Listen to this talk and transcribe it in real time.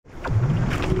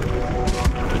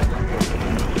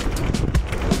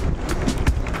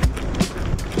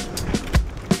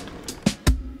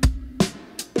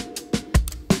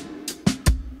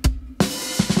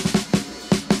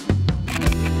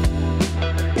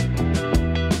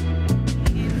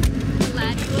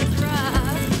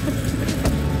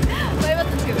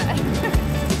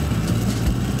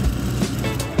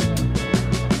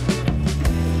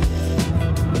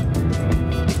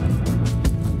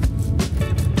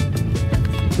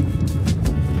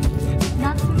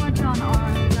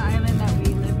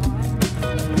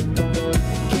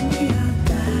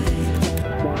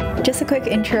quick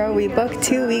intro, we booked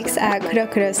 2 weeks at Kura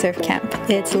Kura Surf Camp.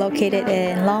 It's located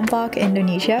in Lombok,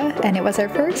 Indonesia, and it was our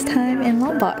first time in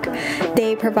Lombok.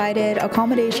 They provided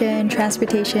accommodation,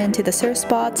 transportation to the surf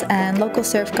spots, and local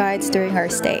surf guides during our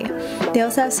stay. They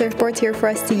also have surfboards here for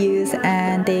us to use,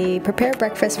 and they prepare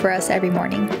breakfast for us every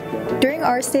morning. During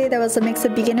our stay, there was a mix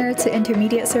of beginner to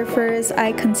intermediate surfers.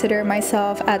 I consider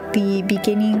myself at the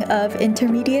beginning of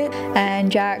intermediate, and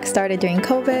Jack started during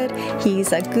COVID.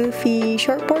 He's a goofy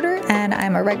shortboarder, and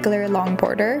I'm a regular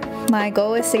longboarder. My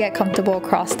goal is to get comfortable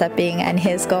cross-stepping, and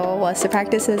his goal was to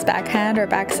practice his backhand or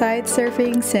backside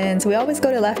surfing, since we always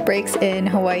go to left breaks in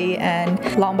Hawaii, and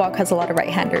Lombok has a lot of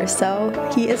right-handers, so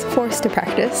he is forced to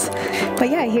practice. But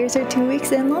yeah, here's our 2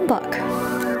 weeks in Lombok.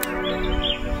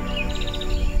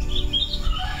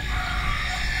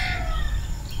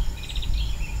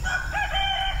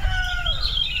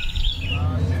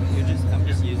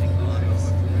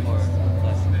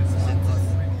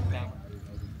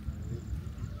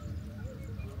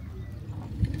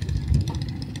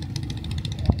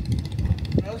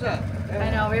 I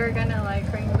know, we were gonna like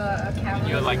bring the camera.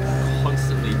 You're like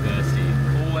constantly thirsty,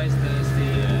 always thirsty.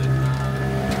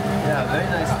 Yeah, very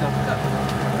nice stuff.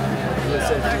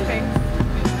 Perfect.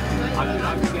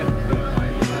 I forget.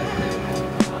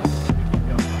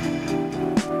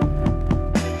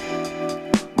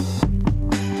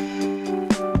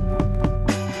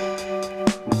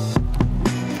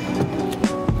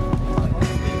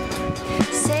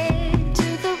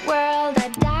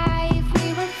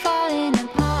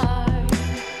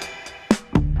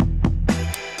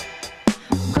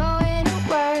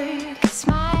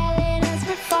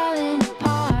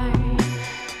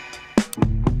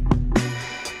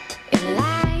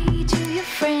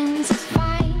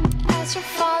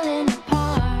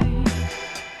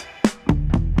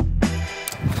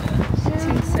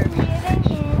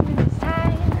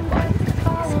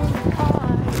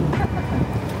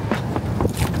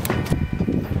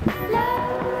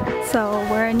 So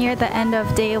we're near the end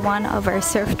of day 1 of our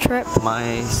surf trip.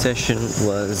 My session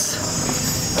was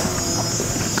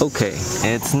okay.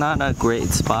 It's not a great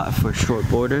spot for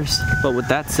shortboarders, but with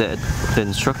that said, the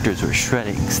instructors were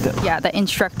shredding still. Yeah, the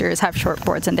instructors have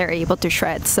shortboards and they're able to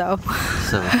shred, so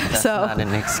that's not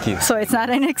an excuse. So it's not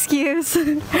an excuse.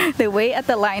 They wait at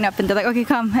the lineup and they're like, okay,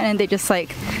 come, and then they just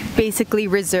like basically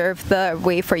reserve the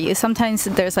wave for you. Sometimes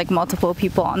there's like multiple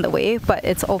people on the wave, but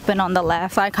it's open on the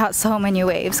left. I caught so many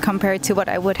waves compared to what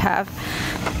I would have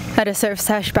at a surf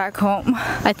sesh back home.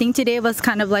 I think today was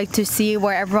kind of like to see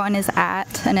where everyone is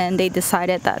at, and then they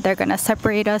decided that they're gonna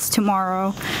separate us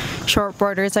tomorrow.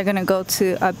 Shortboarders are gonna go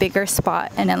to a bigger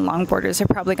spot, and then longboarders are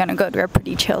probably gonna go to a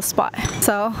pretty chill spot.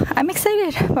 So I'm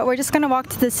excited, but we're just gonna walk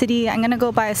to the city. I'm gonna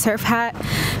go buy a surf hat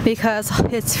because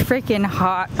it's freaking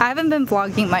hot. I haven't been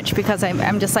vlogging much because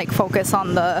I'm just like focused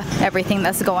on everything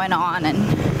that's going on, and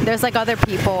there's like other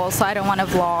people, so I don't want to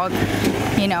vlog,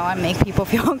 you know, and make people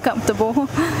feel uncomfortable.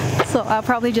 So I'll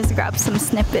probably just grab some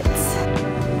snippets.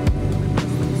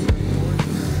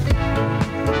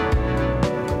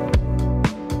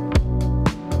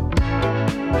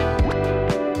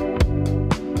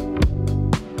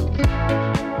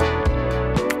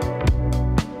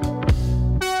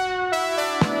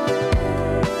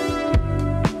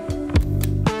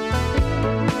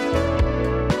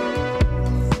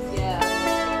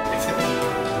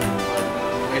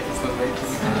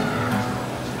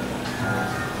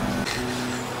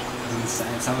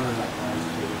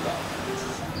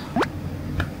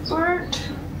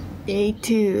 Day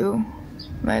 2.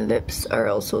 My lips are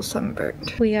also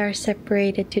sunburnt. We are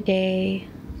separated today.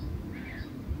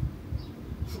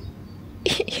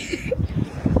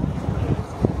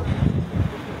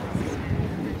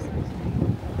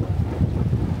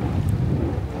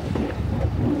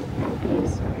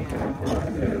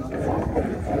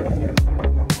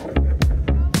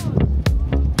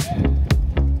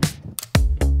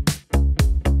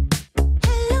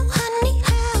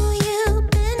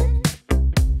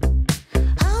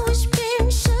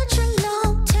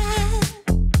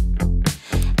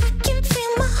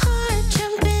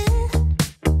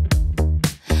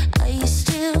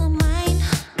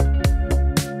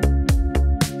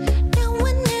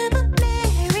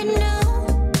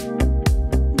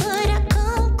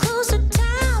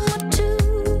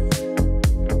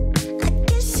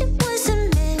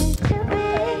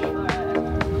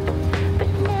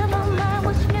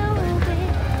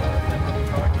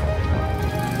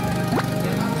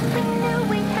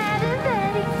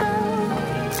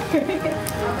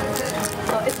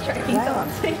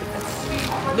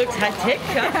 Looks hectic.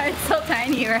 Yeah, it's so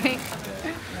tiny, right?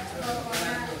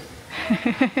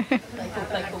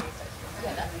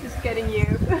 Just getting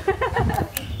you.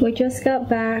 We just got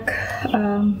back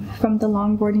from the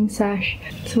longboarding sesh.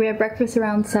 So we had breakfast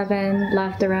around 7,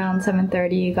 left around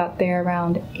 7:30, got there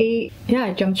around 8. Yeah,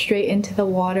 I jumped straight into the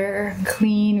water.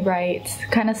 Clean rights,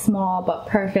 kind of small but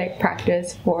perfect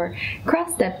practice for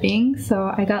cross stepping.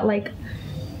 So I got like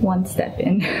 1 step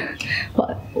in,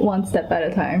 but 1 step at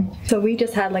a time. So we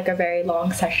just had like a very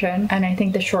long session, and I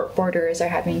think the shortboarders are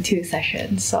having 2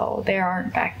 sessions, so they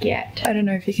aren't back yet. I don't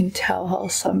know if you can tell how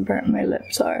sunburnt my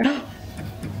lips are.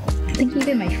 I think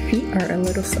even my feet are a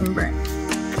little sunburnt.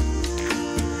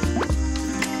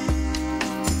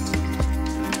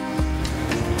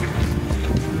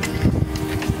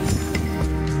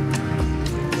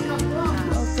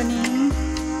 Opening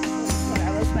what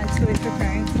I was meant to be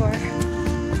preparing for.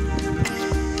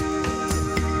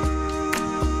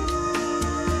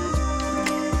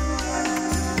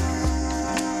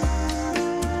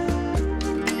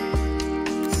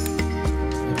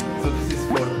 So this is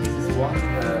one.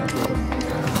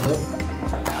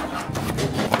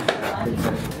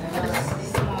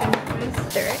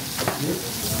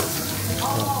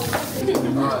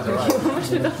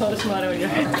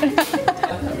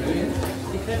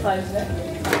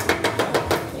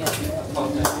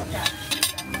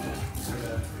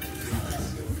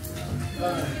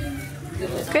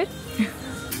 Good?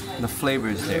 The flavor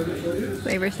is there,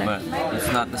 Flavor set. but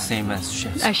it's not the same as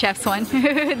chef's. A chef's one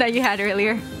that you had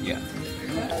earlier. Yeah.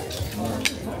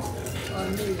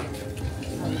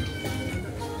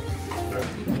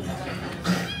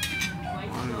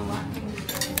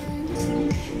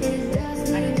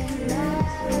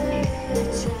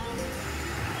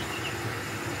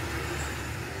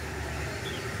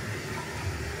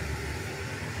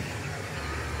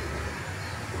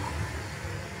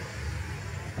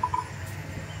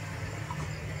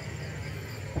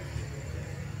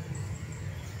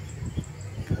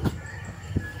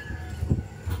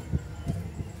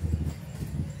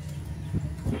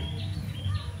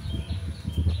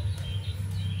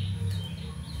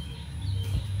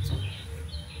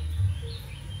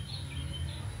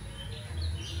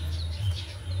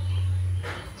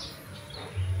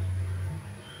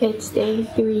 It's day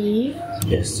 3.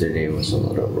 Yesterday was a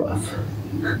little rough.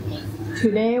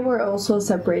 Today we're also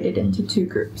separated into 2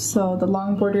 groups. So the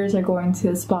longboarders are going to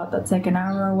a spot that's like an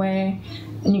hour away,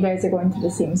 and you guys are going to the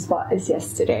same spot as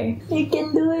yesterday. You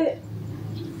can do it!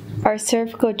 Our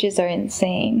surf coaches are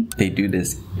insane. They do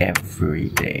this every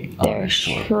day on They're a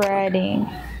short shredding.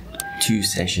 2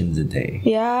 sessions a day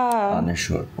Yeah. on a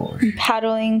shortboard.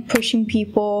 Paddling, pushing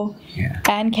people, Yeah.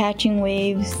 and catching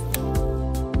waves.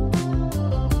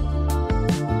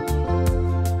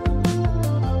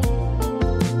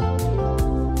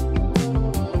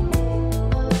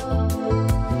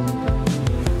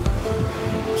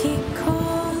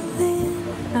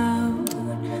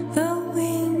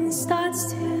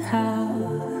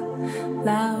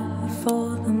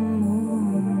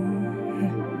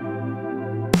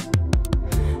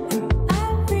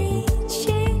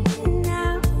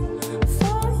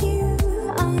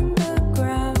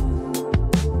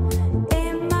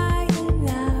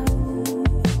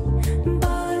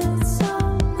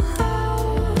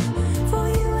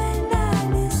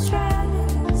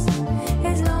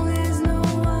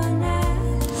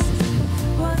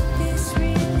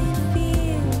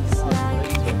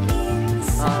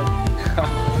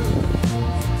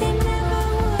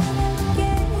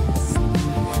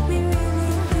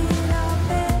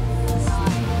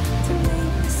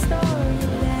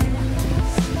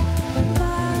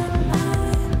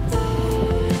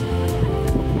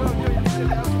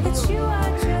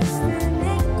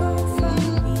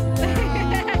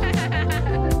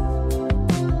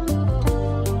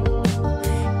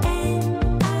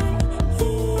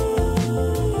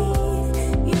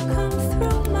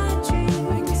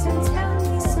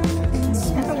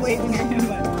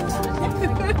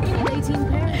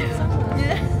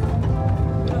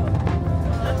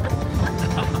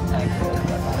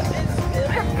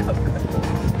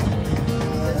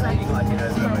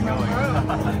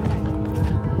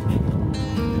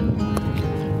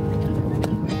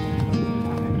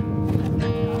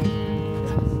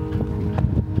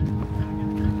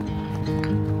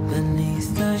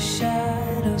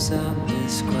 of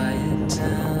this quiet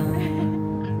town.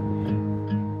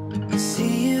 I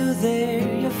see you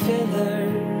there, your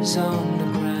feathers on the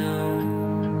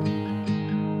ground.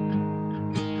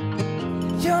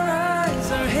 Your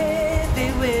eyes are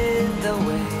heavy with the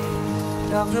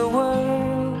weight of the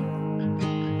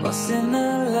world. What's in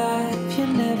a life you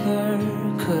never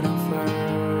could affirm?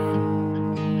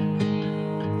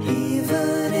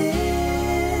 Even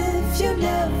if you've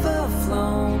never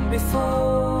flown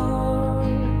before,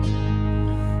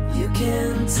 you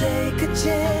can take a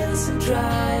chance and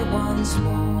try once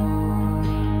more.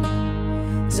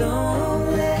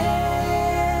 Don't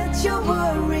let your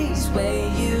worries weigh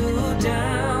you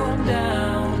down,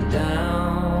 down,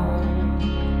 down.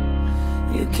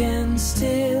 You can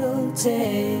still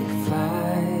take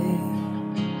flight,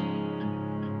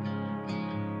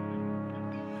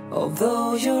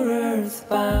 although you're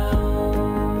earthbound.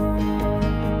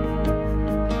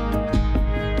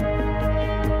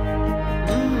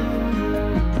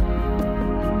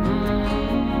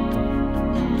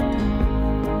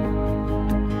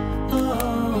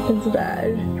 It's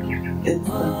bad.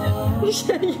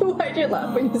 Why'd you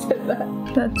laugh when you said that?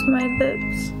 That's my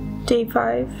lips. Day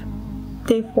 5.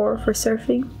 Day 4 for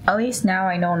surfing. At least now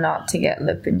I know not to get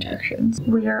lip injections.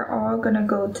 We are all gonna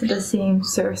go to the same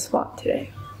surf spot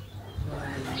today.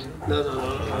 No.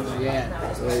 Yeah.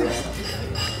 Where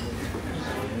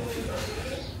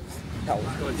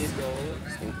are you from?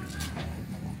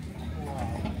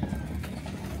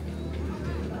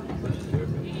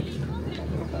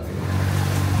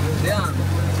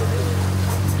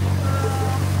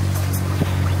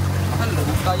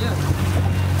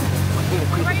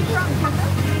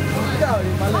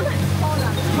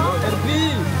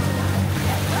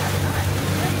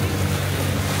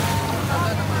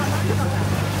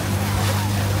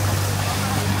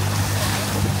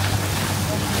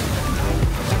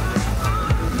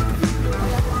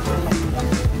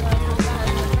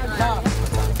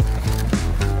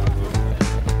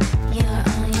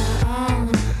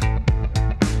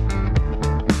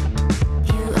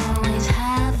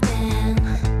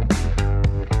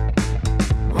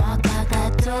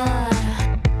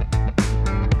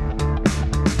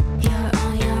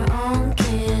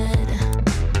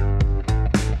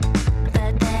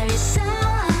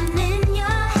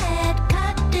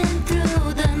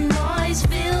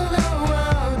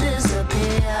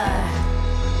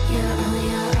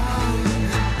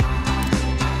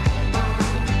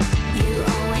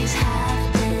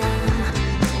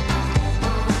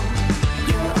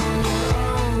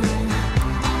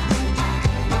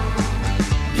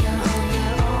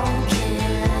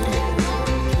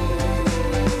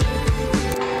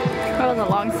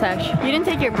 You didn't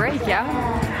take your break,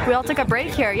 yeah? We all took a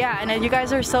break here, yeah, and then you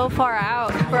guys are so far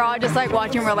out. We're all just like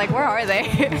watching, we're like, where are they?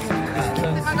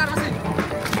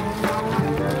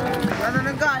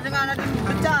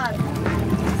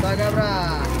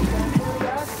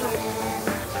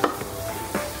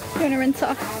 You wanna rinse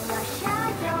off?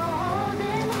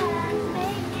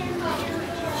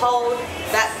 Hold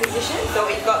that position, so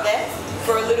what you've got there,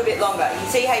 for a little bit longer. You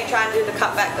see how you try and do the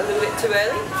cutback a little bit too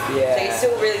early? Yeah. So you're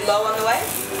still really low on the wave?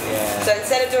 Yeah. So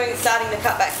instead of starting the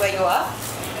cutback where you are,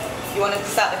 you want to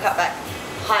start the cutback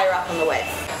higher up on the wave.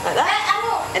 Like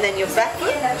that. And then your back foot,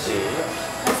 you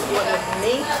want your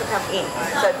knee to come in.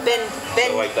 So bend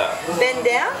like that. Bend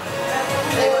down.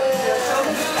 So you want your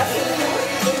shoulders up in.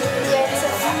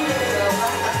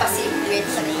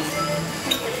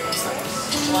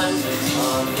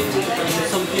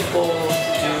 Some people do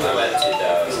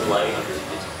like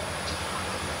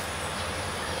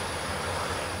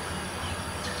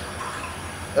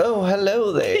Oh,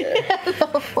 hello there.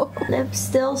 Hello. Lips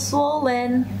still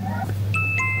swollen.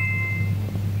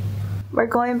 We're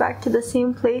going back to the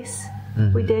same place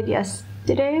we did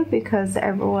yesterday because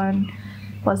everyone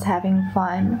was having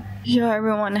fun. Show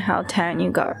everyone how tan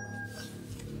you got.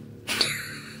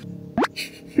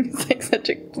 It's like such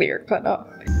a clear cut off.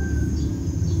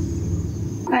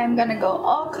 I'm gonna go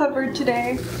all covered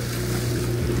today.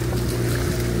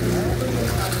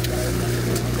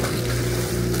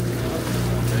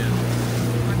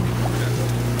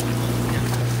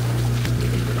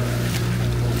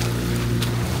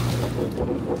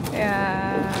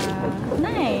 Yeah,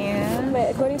 nice. Wait,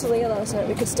 according to Leah last night,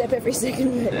 we could step every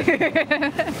second minute.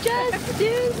 Just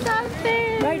do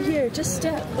something. Right here, just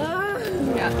step. Ah.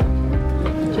 Yeah,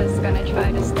 just gonna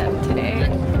try to step today.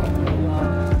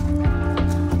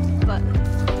 But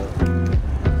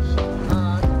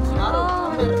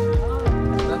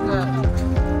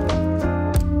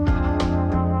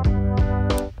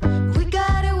We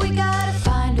gotta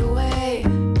find a way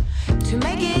to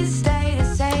make it stay the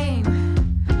same.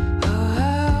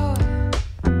 Oh,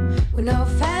 we know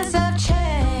fans have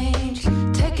changed.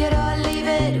 Take it or leave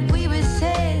it, we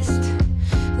resist.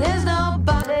 There's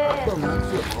nobody,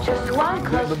 just one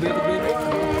close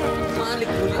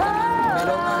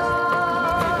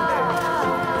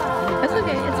it's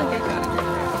okay, it's okay.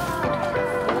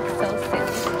 Looks so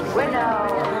silly. we know.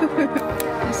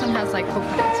 This one has like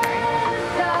coconuts,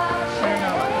 right? I don't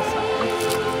know about this one.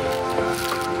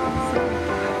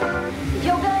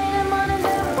 Yoga in the morning,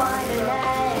 then wine and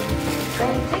night.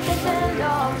 Train tickets and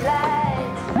dogs.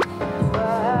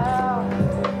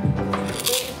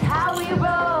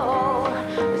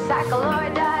 One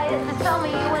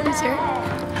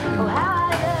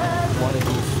of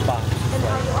these spots,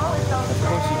 like, of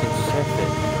course you can surf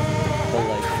it, but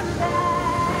like,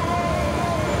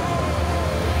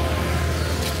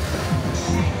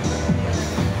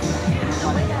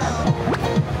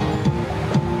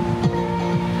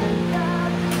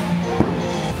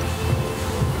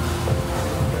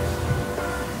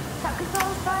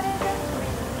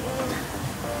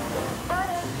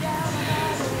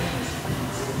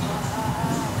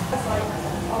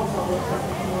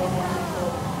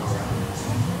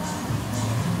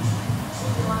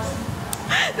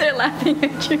 They're laughing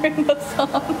at you in the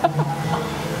song.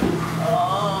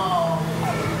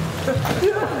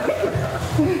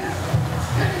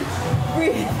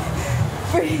 Breathe.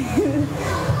 Breathe.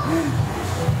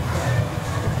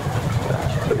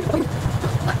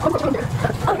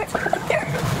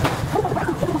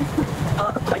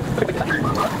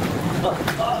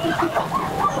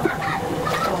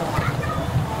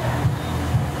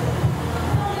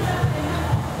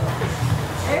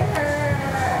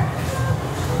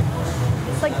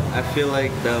 I feel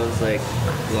like that was like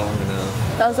long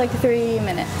enough. That was like 3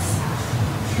 minutes.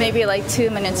 Maybe like 2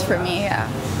 minutes for me, yeah.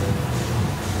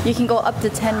 You can go up to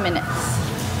 10 minutes.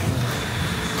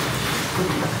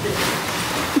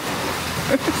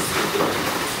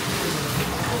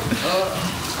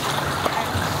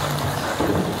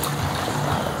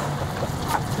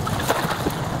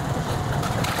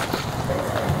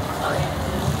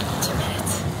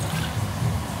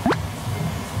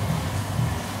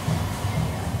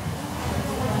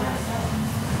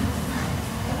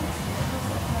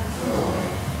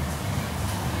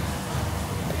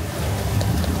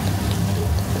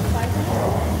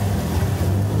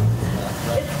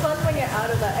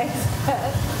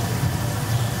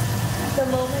 The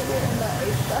moment you're in the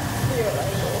ice bath, you're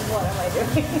like, oh, what am I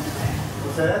doing?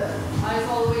 What's that? Ice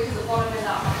all the way to the bottom and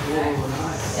out.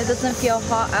 It doesn't feel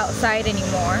hot outside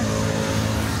anymore.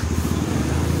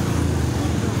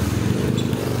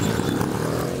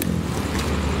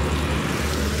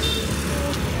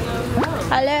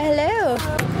 Hello, hello.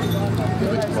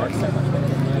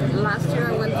 Last year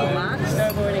I went to Max.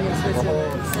 Snowboarding in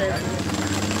Switzerland. Surfing.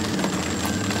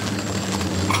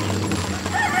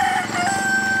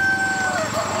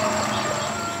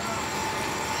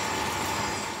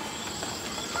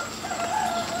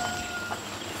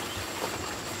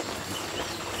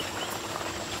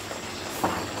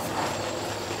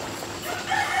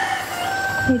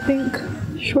 I think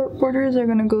shortboarders are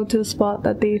gonna go to the spot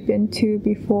that they've been to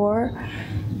before,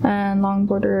 and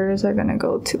longboarders are gonna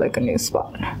go to like a new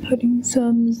spot. Putting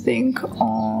some zinc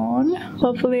on.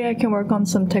 Hopefully I can work on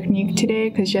some technique today,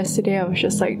 because yesterday I was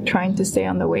just like trying to stay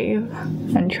on the wave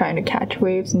and trying to catch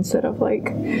waves instead of like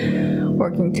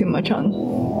working too much on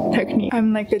technique.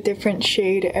 I'm like a different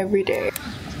shade every day.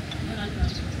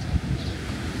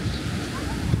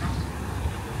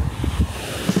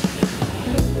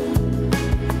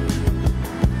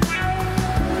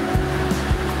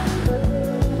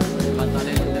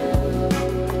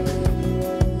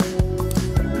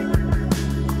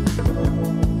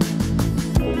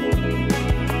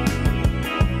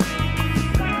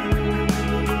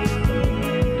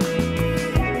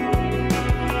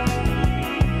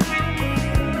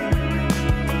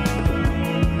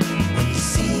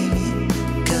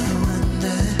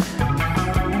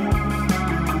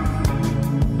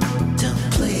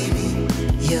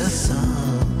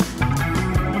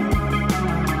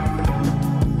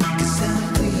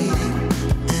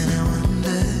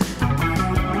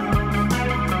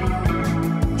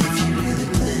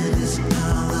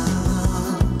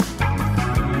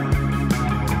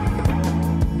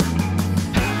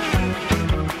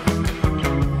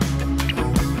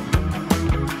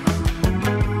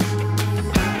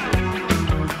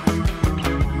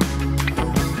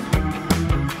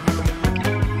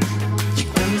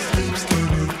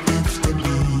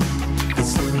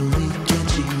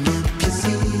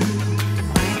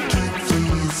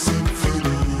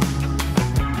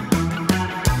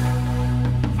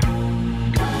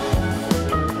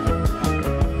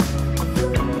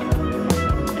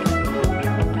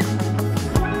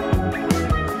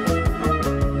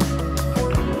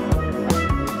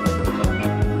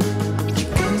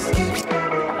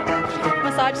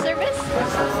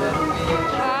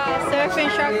 Surf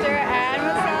instructor and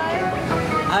massage.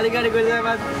 Arigato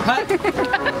gozaimasu.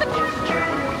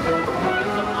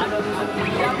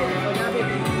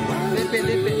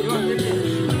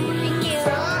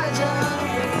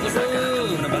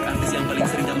 Menebak artis yang paling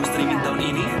sering kamu streaming tahun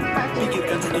ini?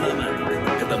 Pikirkan satu nama.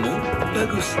 Ketemu?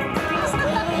 Bagus.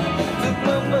 Untuk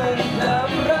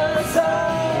memendam rasa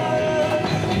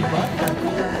di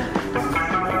mataku.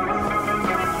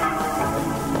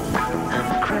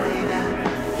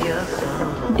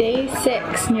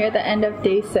 6, near the end of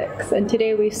day 6, and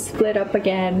today we split up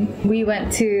again. We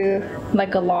went to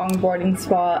like a longboarding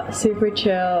spot, super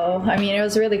chill. I mean, it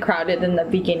was really crowded in the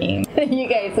beginning. You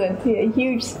guys went to a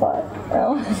huge spot.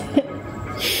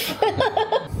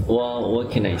 Well,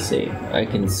 what can I say? I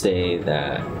can say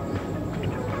that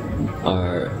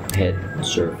our head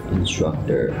surf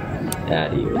instructor,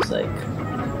 Addie, was like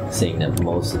saying that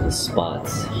most of the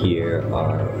spots here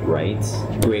are right.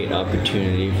 Great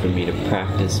opportunity for me to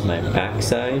practice my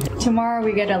backside. Tomorrow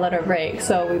we get a little break,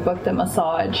 so we booked a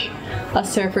massage, a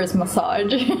surfer's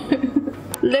massage.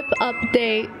 Lip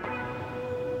update.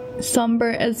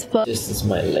 Sunburn as fuck. This is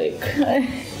my leg.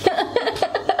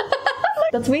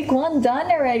 That's week 1 done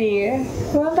already.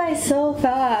 It went by so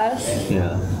fast.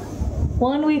 Yeah.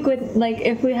 1 week would, like,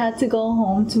 if we had to go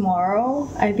home tomorrow,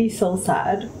 I'd be so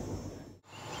sad.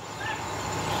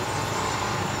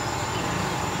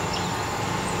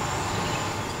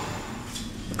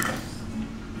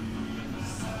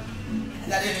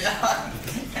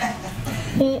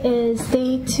 It is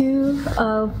day 2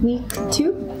 of week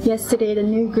 2. Yesterday the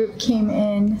new group came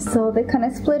in, so they kind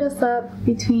of split us up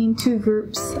between 2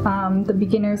 groups. The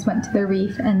beginners went to the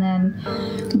reef, and then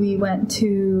we went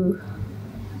to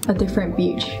a different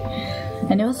beach.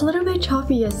 And it was a little bit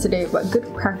choppy yesterday, but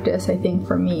good practice, I think,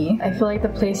 for me. I feel like the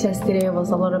place yesterday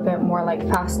was a little bit more like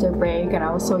faster break, and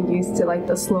I was so used to like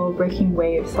the slow breaking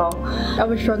waves, so I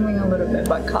was struggling a little bit,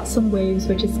 but caught some waves,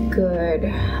 which is good.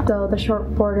 So the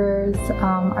shortboarders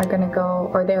are gonna go,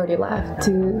 or they already left,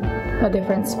 to a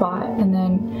different spot, and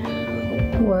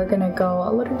then we're gonna go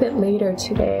a little bit later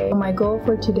today. My goal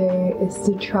for today is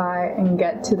to try and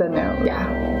get to the nose.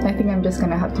 Yeah, I think I'm just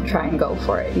gonna have to try and go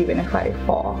for it, even if I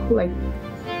fall. Like,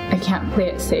 I can't play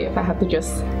it safe. I have to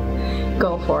just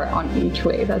go for it on each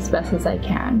wave as best as I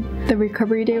can. The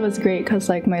recovery day was great because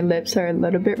like my lips are a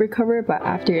little bit recovered, but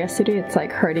after yesterday it's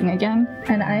like hurting again.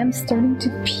 And I am starting to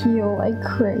peel like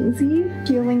crazy,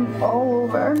 peeling all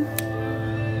over.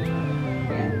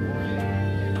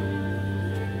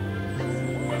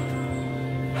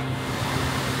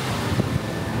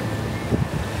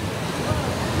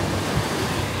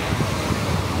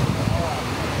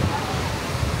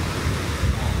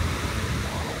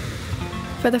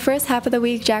 For the first half of the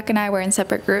week, Jack and I were in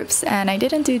separate groups, and I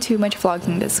didn't do too much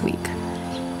vlogging this week.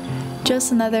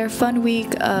 Just another fun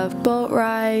week of boat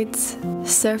rides,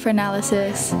 surf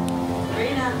analysis,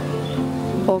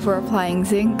 over applying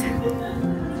zinc,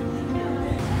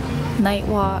 night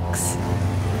walks,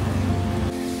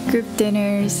 group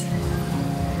dinners,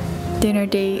 dinner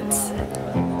dates,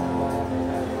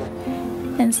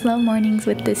 and slow mornings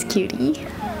with this cutie.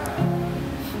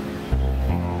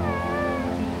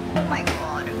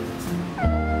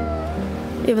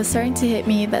 It was starting to hit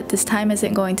me that this time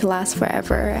isn't going to last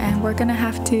forever, and we're gonna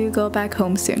have to go back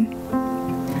home soon.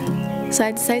 So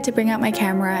I decided to bring out my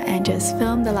camera and just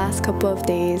film the last couple of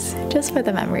days, just for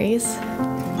the memories.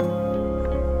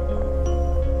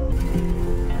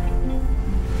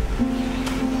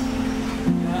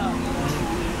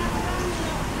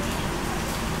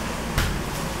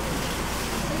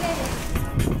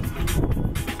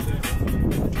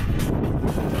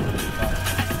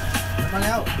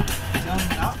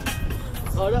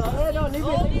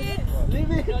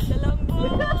 Leave it. Got the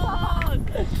Lombok.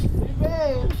 Leave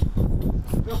it.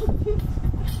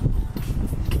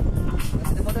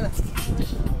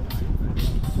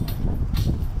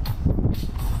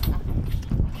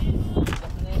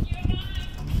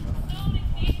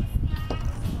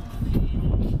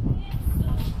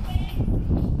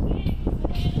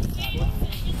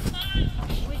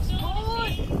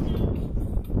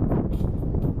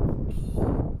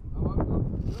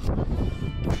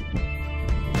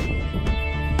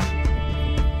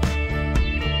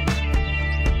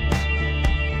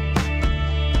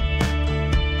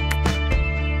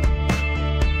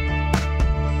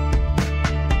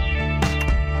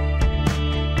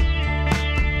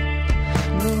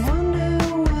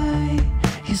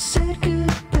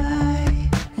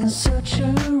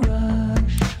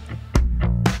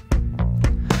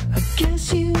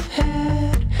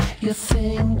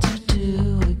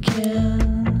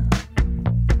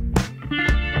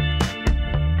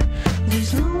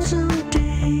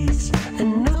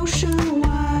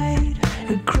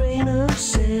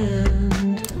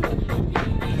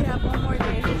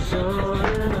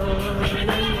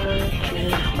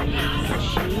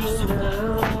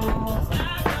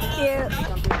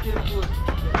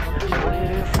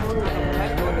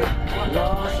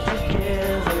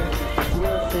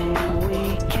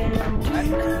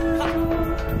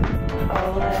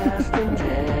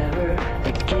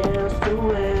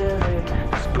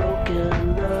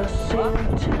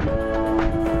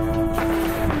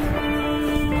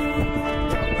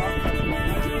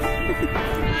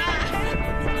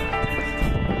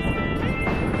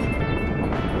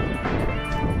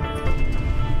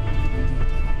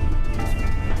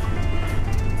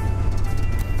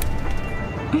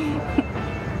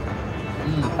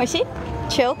 Was she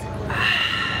chilled?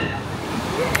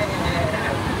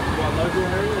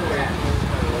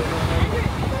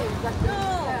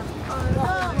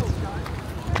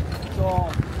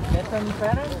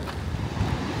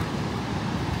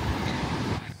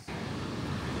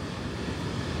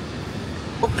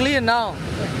 Oh, clear now.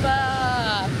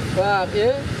 But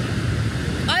yeah.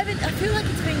 I feel like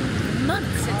it's been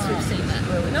months since we've seen that.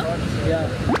 No? Yeah.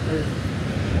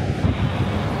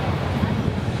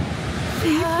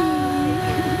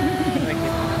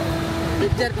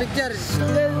 Picture.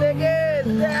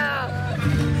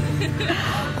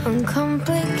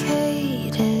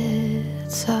 Uncomplicated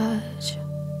touch,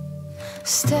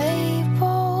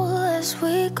 stable as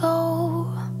we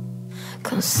go,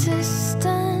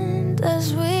 consistent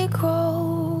as we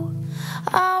grow.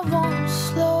 I won't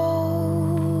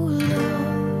slow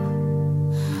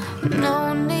down,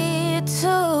 no need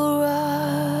to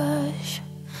rush.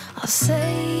 I'll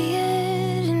say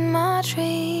it in my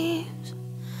dreams,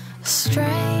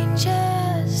 strange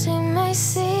as it may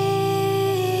seem.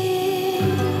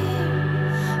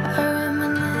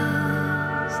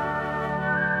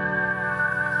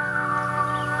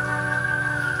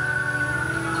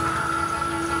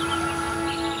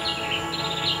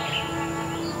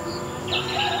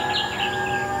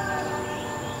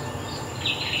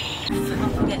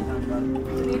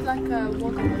 Like a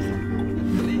water or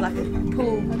something. Like a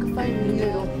pool, like a foam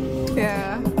noodle.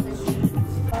 Yeah.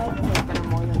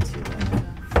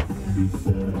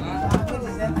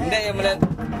 Hindi yung malat.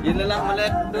 Yun na lang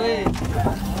malat doy.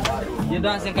 Yun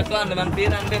doon sing katuan naman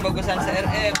pirang be bagusan sa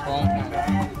RF. Oh.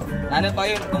 Ano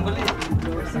pa yun pembeli?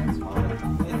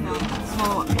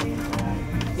 So,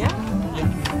 yeah.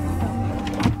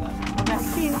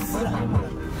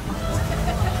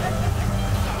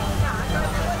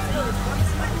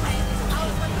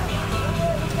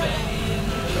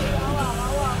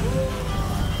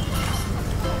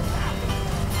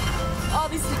 Oh,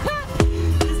 this is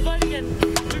fun again.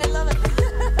 I love it.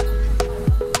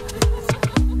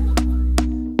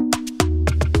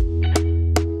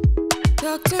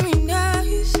 Talk to me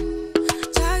nice,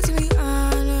 talk to me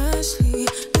honestly.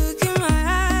 Look in my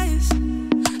eyes,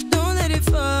 don't let it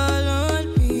fall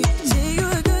on me. Say you're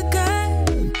a good guy,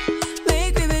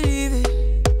 make me believe it.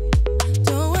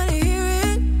 Don't wanna hear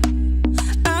it,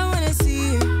 I wanna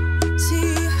see it.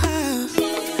 See how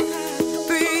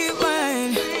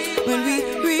rewind, when we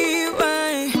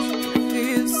rewind,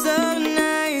 feels so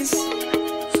nice.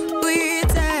 We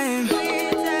time,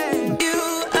 you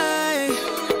I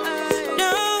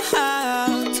know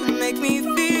how to make me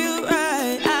feel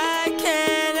right. I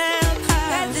can't help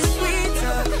how this sweet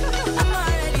talk. I'm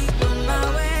already on my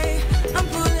way. I'm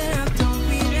pulling up, don't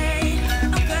be late.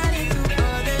 I'm cutting through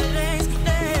all the lanes.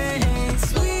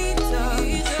 Sweet talk, you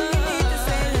need to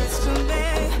say let's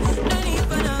convey. No need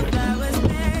for no flowers,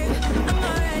 babe. I'm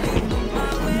already on my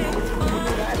way.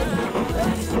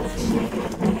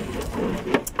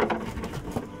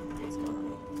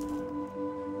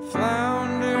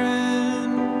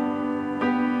 Floundering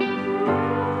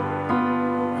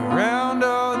around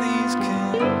all these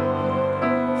confounding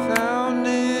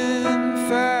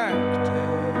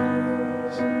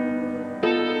factors,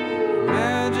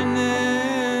 imagining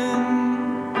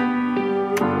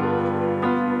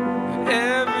that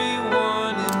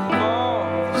everyone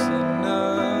involves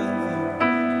another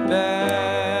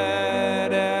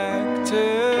bad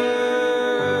actor.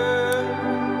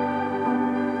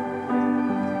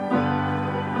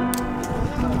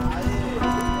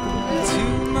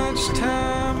 Too much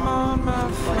time on my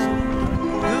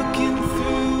phone, looking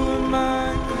through a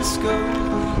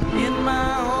microscope, in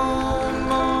my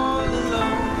home all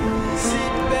alone.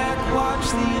 Sit back, watch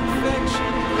the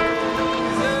infection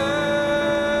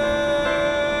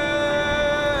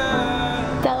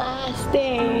The last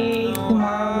day.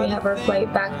 Tomorrow we have our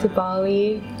flight back to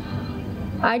Bali.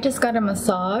 I just got a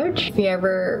massage. If you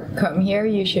ever come here,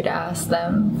 you should ask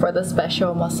them for the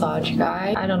special massage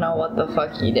guy. I don't know what the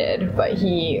fuck he did, but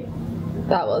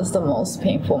that was the most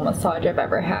painful massage I've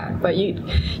ever had. But you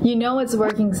know it's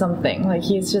working something. Like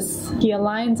he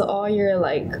aligns all your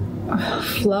like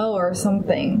flow or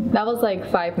something. That was like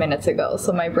 5 minutes ago,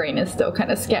 so my brain is still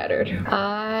kind of scattered.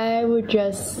 I would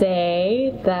just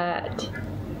say that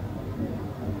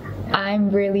I'm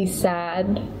really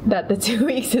sad that the 2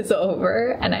 weeks is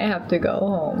over and I have to go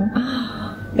home.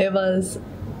 It was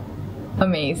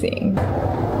amazing.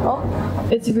 Oh,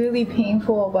 it's really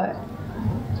painful, but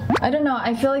I don't know.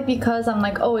 I feel like because I'm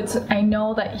like, oh, I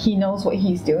know that he knows what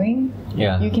he's doing.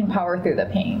 Yeah. You can power through the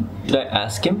pain. Should I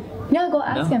ask him? Yeah, go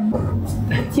ask him.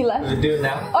 He left. Do it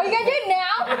now. Oh, you gotta do it now?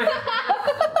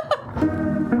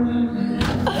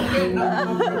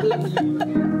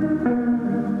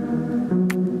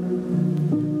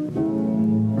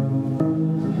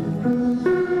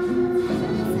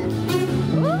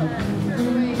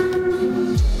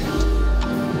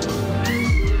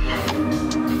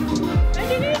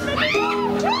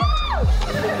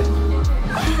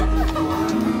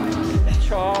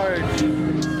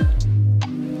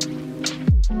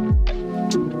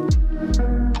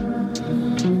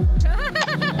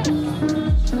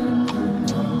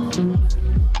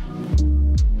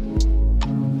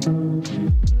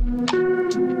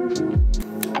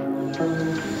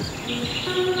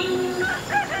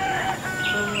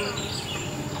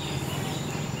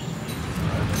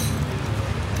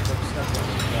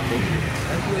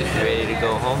 Ready to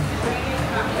go home?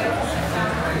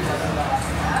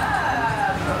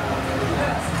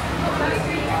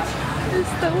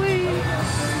 It's the way.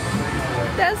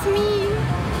 That's me.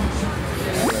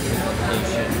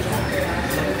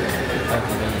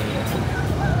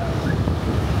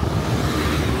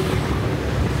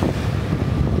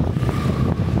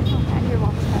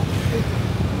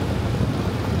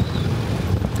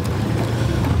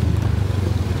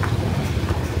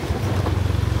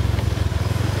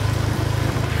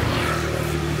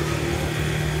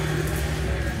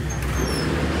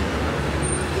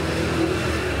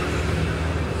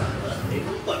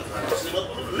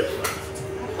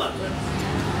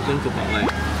 Think about like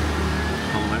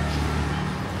how much.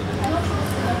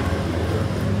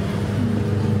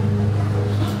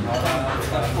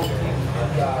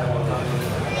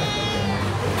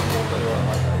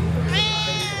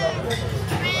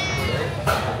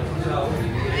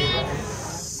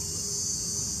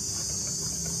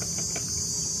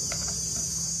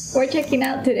 We're checking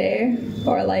out today,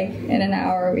 or like in an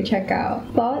hour we check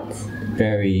out. Thoughts?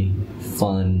 Very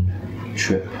fun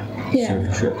trip,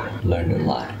 surf trip. Learned a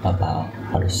lot about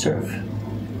how to surf.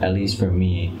 At least for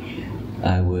me,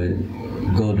 I would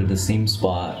go to the same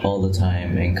spot all the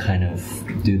time and kind of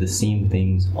do the same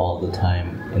things all the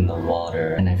time in the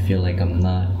water, and I feel like I'm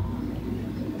not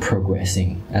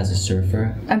progressing as a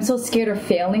surfer. I'm so scared of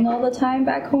failing all the time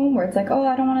back home, where it's like, oh,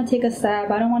 I don't want to take a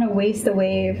step, I don't want to waste a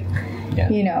wave.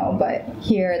 You know, but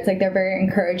here it's like they're very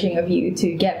encouraging of you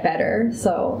to get better,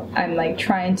 so I'm like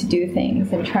trying to do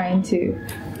things and trying to.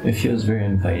 It feels very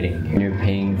inviting. When you're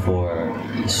paying for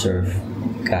a surf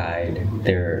guide,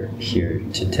 they're here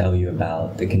to tell you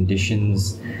about the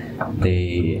conditions.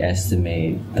 They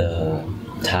estimate the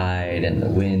tide and the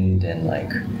wind and like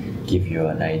give you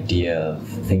an idea of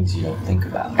things you don't think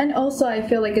about. And also I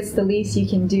feel like it's the least you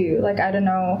can do. Like, I don't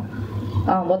know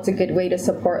what's a good way to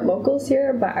support locals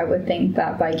here, but I would think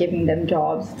that by giving them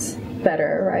jobs it's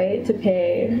better, right? To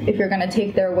pay, if you're gonna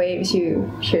take their waves,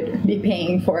 you should be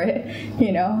paying for it,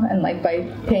 you know? And like by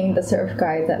paying the surf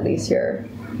guides, at least you're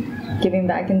giving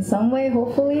back in some way,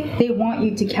 hopefully. They want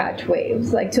you to catch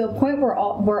waves, like to a point where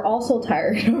we're also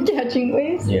tired of catching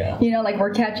waves. You know, like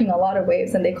we're catching a lot of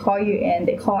waves and they call you in,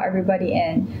 they call everybody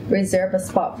in, reserve a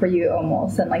spot for you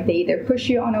almost, and like they either push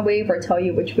you on a wave or tell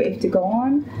you which wave to go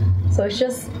on. So it's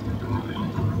just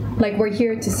like we're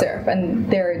here to surf and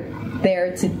they're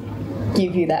there to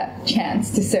give you that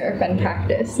chance to surf and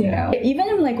practice, you know.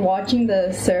 Even like watching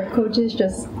the surf coaches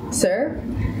just surf,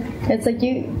 it's like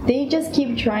they just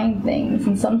keep trying things,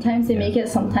 and sometimes they make it,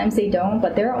 sometimes they don't,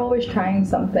 but they're always trying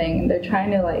something and they're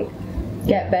trying to like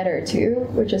get better too,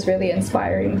 which is really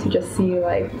inspiring to just see,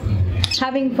 like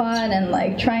having fun and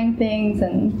like trying things,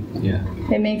 and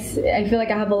it makes, I feel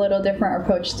like I have a little different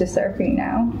approach to surfing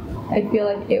now. I feel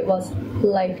like it was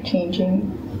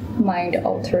life-changing,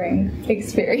 mind-altering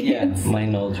experience.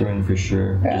 Mind-altering for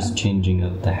sure. Just changing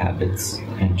up the habits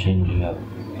and changing up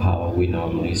how we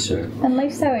normally surf. And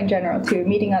lifestyle in general too.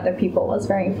 Meeting other people was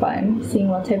very fun. Seeing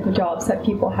what type of jobs that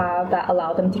people have that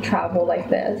allow them to travel like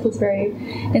this was very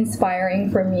inspiring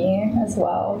for me as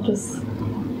well. Just,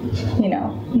 you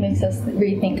know, makes us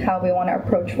rethink how we want to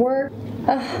approach work.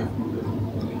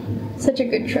 Such a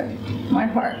good trip. My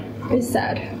heart is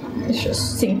sad. It's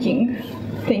just sinking,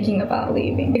 thinking about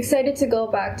leaving. Excited to go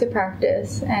back to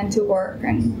practice and to work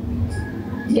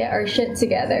and get our shit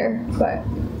together, but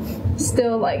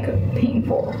still like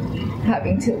painful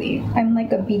having to leave. I'm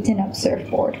like a beaten up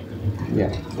surfboard.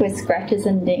 With scratches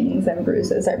and dings and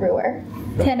bruises everywhere.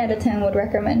 10 out of 10 would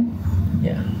recommend.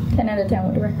 10 out of 10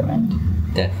 would recommend.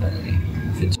 Definitely.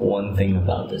 If it's one thing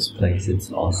about this place,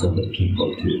 it's also the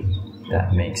people too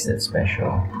that makes it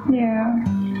special.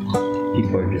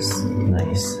 People are just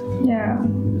nice.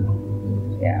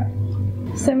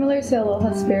 Similar to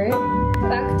Aloha Spirit.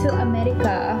 Back to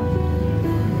America.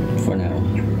 For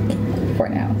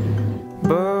now.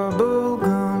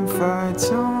 Bubblegum fights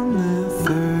on the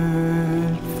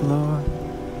 3rd floor.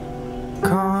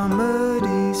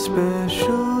 Comedy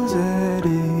specials at 8.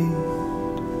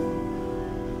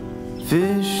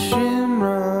 Fishing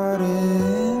rod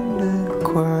in the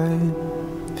quiet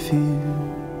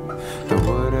field. And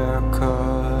what I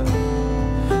caught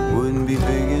wouldn't be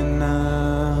big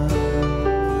enough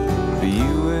for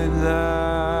you and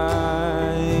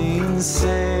I, and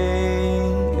say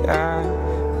I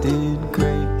did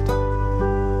great.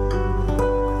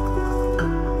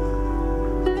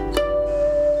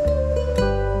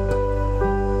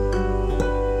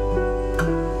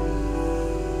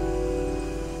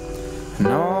 And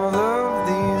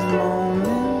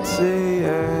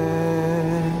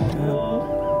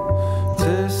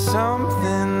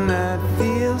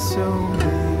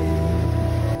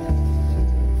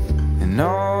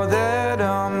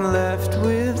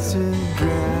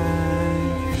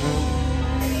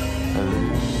I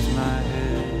lose my head.